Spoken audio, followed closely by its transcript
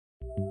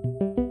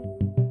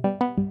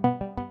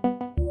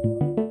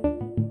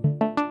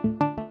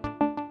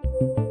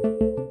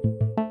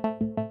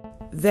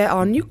There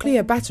are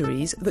nuclear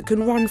batteries that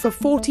can run for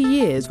 40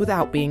 years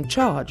without being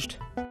charged.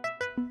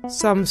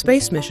 Some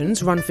space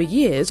missions run for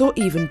years or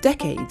even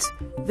decades.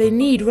 They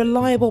need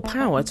reliable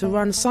power to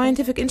run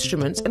scientific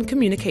instruments and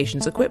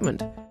communications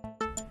equipment.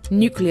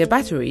 Nuclear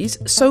batteries,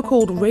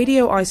 so-called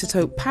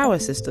radioisotope power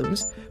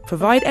systems,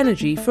 provide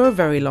energy for a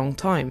very long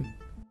time.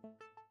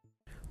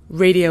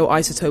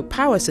 Radioisotope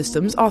power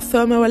systems are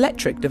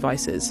thermoelectric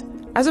devices.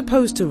 As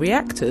opposed to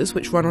reactors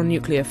which run on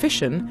nuclear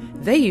fission,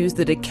 they use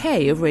the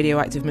decay of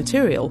radioactive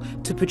material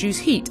to produce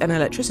heat and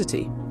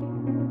electricity.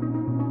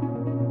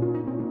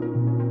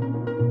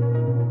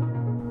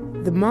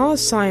 The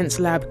Mars Science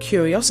Lab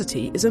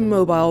Curiosity is a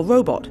mobile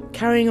robot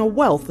carrying a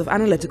wealth of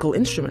analytical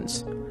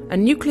instruments. A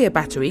nuclear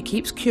battery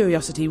keeps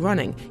Curiosity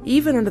running,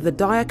 even under the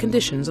dire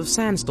conditions of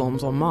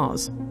sandstorms on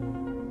Mars.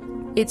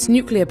 Its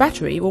nuclear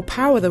battery will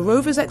power the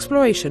rover's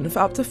exploration for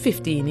up to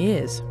 15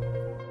 years.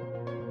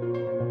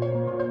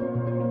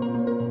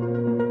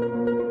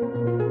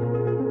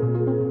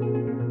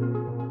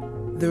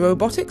 The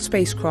robotic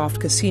spacecraft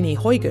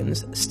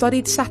Cassini-Huygens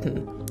studied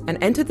Saturn and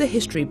entered the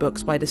history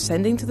books by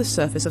descending to the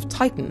surface of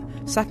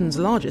Titan, Saturn's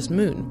largest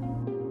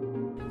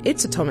moon.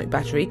 Its atomic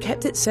battery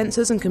kept its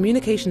sensors and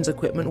communications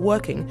equipment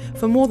working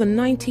for more than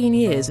 19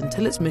 years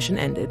until its mission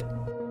ended.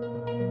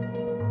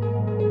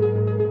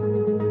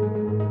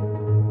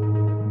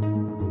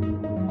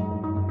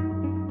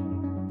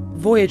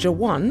 Voyager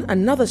 1,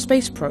 another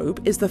space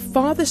probe, is the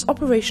farthest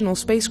operational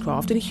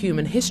spacecraft in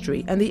human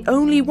history and the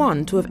only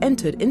one to have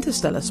entered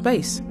interstellar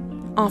space.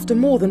 After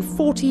more than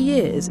 40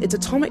 years, its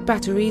atomic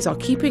batteries are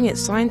keeping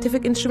its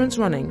scientific instruments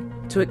running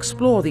to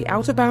explore the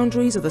outer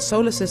boundaries of the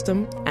solar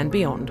system and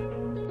beyond.